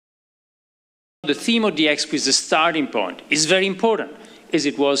The theme of the Expo is the starting point. It's very important, as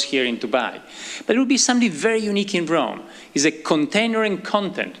it was here in Dubai. But it will be something very unique in Rome, is that container and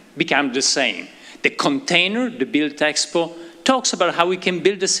content become the same. The container, the Build Expo, talks about how we can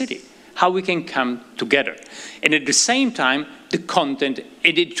build a city, how we can come together. And at the same time, the content,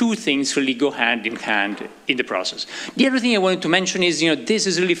 and the two things really go hand in hand in the process. The other thing I wanted to mention is, this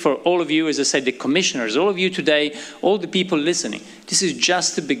is really for all of you, as I said, the commissioners, all of you today, all the people listening. This is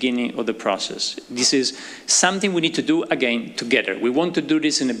just the beginning of the process. This is something we need to do, again, together. We want to do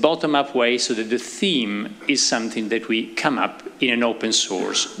this in a bottom-up way so that the theme is something that we come up in an open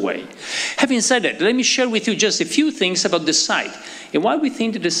source way. Having said that, let me share with you just a few things about the site and why we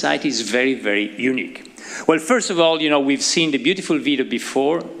think that the site is very, very unique. Well, first of all, we've seen the beautiful video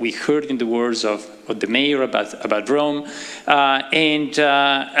before. We heard in the words of the mayor about Rome.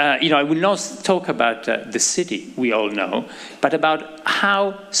 I will not talk about the city, we all know, but about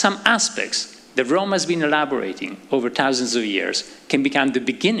how some aspects that Rome has been elaborating over thousands of years can become the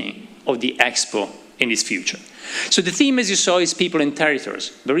beginning of the Expo in its future. So the theme, as you saw, is people and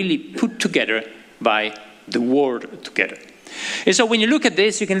territories, but really put together by the world together. And so when you look at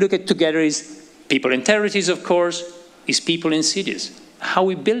this, you can look at together is people and territories, of course, is people and cities, how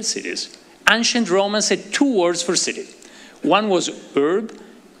we build cities. Ancient Romans had two words for city. One was urb,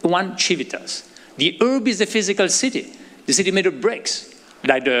 one civitas. The urb is the physical city, the city made of bricks,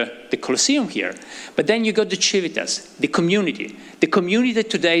 like the Colosseum here. But then you got the civitas, the community. The community that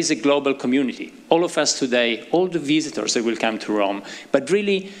today is a global community. All of us today, all the visitors that will come to Rome, but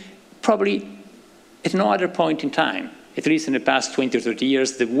really, probably at no other point in time, at least in the past 20 or 30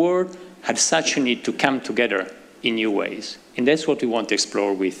 years, the world had such a need to come together in new ways. And that's what we want to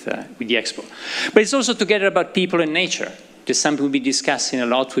explore with the Expo. But it's also together about people and nature. There's something we'll be discussing a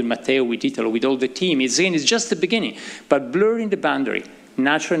lot with Matteo, with Italo, with all the team. It's just the beginning, but blurring the boundary,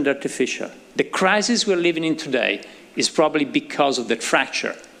 natural and artificial. The crisis we're living in today is probably because of that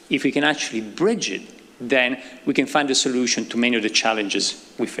fracture. If we can actually bridge it, then we can find a solution to many of the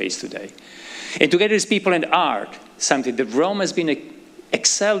challenges we face today. And together is people and art, something that Rome has been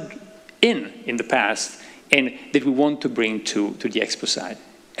excelled in the past, and that we want to bring to the Expo side.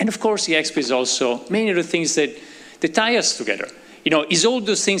 And of course, the Expo is also many of the things that tie us together. Is all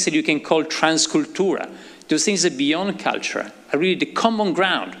those things that you can call transcultural, those things that beyond culture are really the common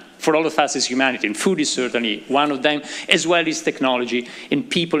ground for all of us as humanity, and food is certainly one of them, as well as technology, and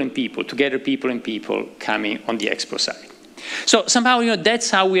people, together people and people coming on the Expo side. So somehow, that's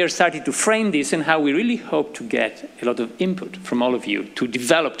how we are starting to frame this and how we really hope to get a lot of input from all of you to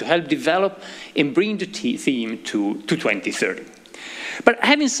help develop and bring the theme to 2030. But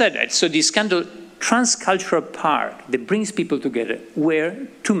having said that, so this kind of transcultural part that brings people together, where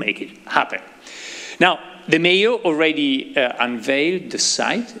to make it happen. Now, the mayor already unveiled the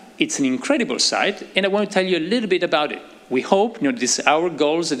site. It's an incredible site, and I want to tell you a little bit about it. We hope, our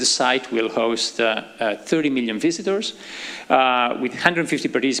goal is that the site will host 30 million visitors with 150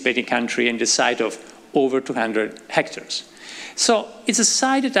 participating countries and the site of over 200 hectares. So it's a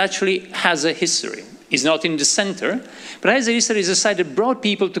site that actually has a history. It's not in the center, but has a history. It's a site that brought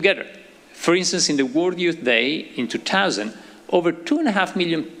people together. For instance, in the World Youth Day in 2000, over 2.5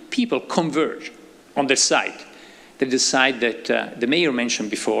 million people converged on the site. The site that the mayor mentioned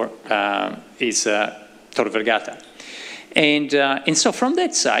before is Tor Vergata. And so from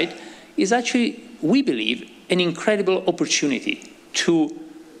that side is actually, we believe, an incredible opportunity to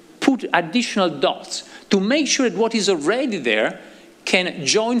put additional dots, to make sure that what is already there can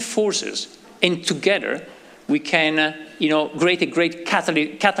join forces, and together we can create a great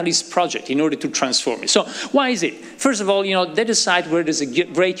catalyst project in order to transform it. So why is it? First of all, that is a site where there's a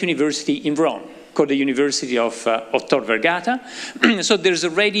great university in Rome, called the University of Tor Vergata. So there's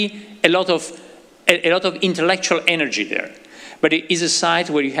already a lot of intellectual energy there. But it is a site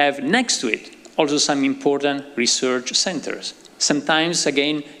where you have next to it also some important research centers. Sometimes,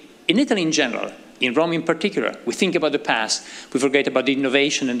 again, in Italy in general, in Rome in particular, we think about the past, we forget about the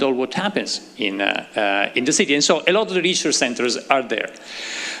innovation and all what happens in the city. And so a lot of the research centers are there.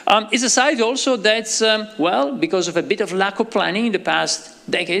 It's a site also that's, well, because of a bit of lack of planning in the past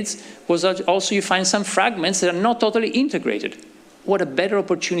decades, was also you find some fragments that are not totally integrated. What a better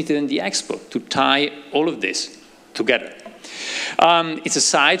opportunity than the Expo to tie all of this together. It's a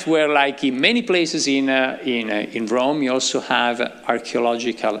site where, like in many places in Rome, you also have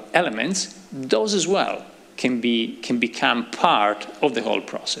archaeological elements. Those as well can become part of the whole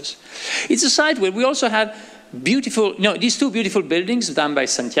process. It's a site where we also have these two beautiful buildings done by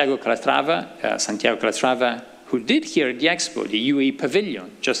Santiago Calatrava, who did here at the Expo, the UAE Pavilion,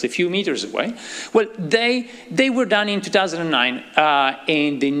 just a few meters away, well, they were done in 2009,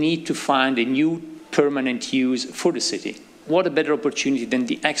 and they need to find a new permanent use for the city. What a better opportunity than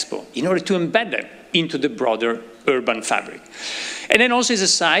the Expo in order to embed them into the broader urban fabric. And then also is a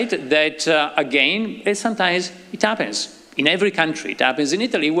site that, again, sometimes it happens in every country. It happens in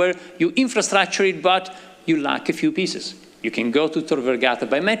Italy where you infrastructure it, but you lack a few pieces. You can go to Tor Vergata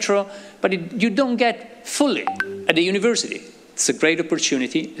by metro, but you don't get fully at the university. It's a great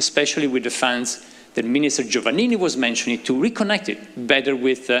opportunity, especially with the funds that Minister Giovannini was mentioning, to reconnect it better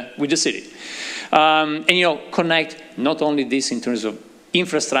with the city. And, you know, connect not only this in terms of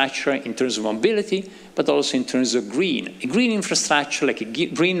infrastructure, in terms of mobility, but also in terms of green. A green infrastructure, like a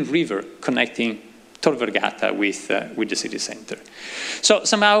green river connecting Tor Vergata with the city center. So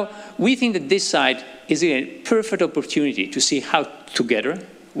somehow we think that this site is a perfect opportunity to see how together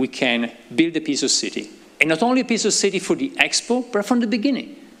we can build a piece of city. And not only a piece of city for the Expo, but from the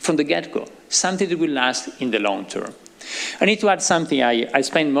beginning, from the get-go, something that will last in the long term. I need to add something. I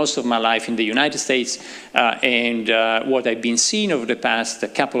spent most of my life in the United States, and what I've been seeing over the past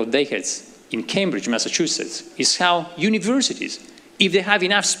couple of decades in Cambridge, Massachusetts, is how universities, if they have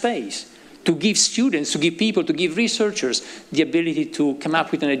enough space to give students, to give people, to give researchers the ability to come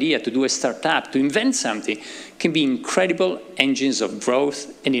up with an idea, to do a startup, to invent something, can be incredible engines of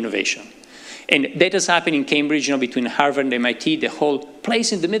growth and innovation. And that has happened in Cambridge, you know, between Harvard and MIT. The whole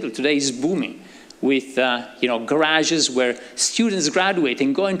place in the middle today is booming with you know, garages where students graduate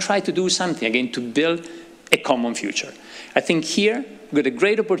and go and try to do something, again, to build a common future. I think here we've got a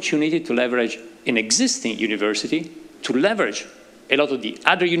great opportunity to leverage an existing university, to leverage a lot of the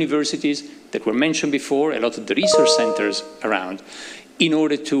other universities that were mentioned before, a lot of the research centers around, in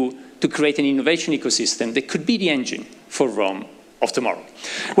order to create an innovation ecosystem that could be the engine for Rome of tomorrow.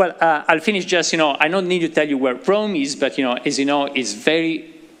 Well, I'll finish just, you know, I don't need to tell you where Rome is, but, you know, as you know, it's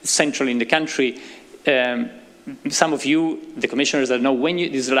very central in the country. Some of you, the commissioners, that know when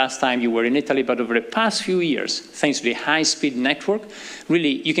this is the last time you were in Italy, but over the past few years, thanks to the high-speed network,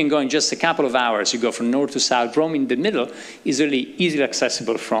 really, you can go in just a couple of hours. You go from north to south. Rome in the middle is really easily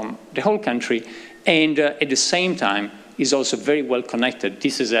accessible from the whole country, and at the same time, is also very well connected.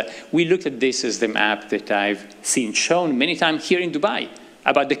 This is we looked at this as the map that I've seen shown many times here in Dubai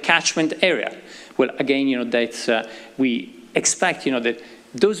about the catchment area. Well, again, you know, that's, we expect, you know, that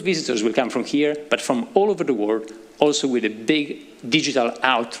those visitors will come from here, but from all over the world, also with a big digital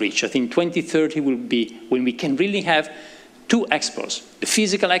outreach. I think 2030 will be when we can really have two expos, the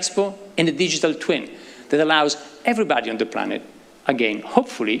physical expo and the digital twin, that allows everybody on the planet, again,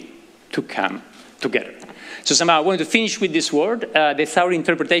 hopefully, to come together. So somehow I wanted to finish with this word. That's our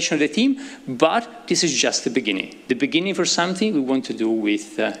interpretation of the theme, but this is just the beginning for something we want to do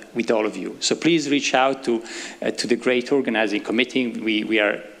with all of you. So please reach out to the great organizing committee. We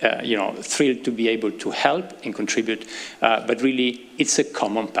are you know, thrilled to be able to help and contribute, but really it's a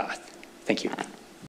common path. Thank you.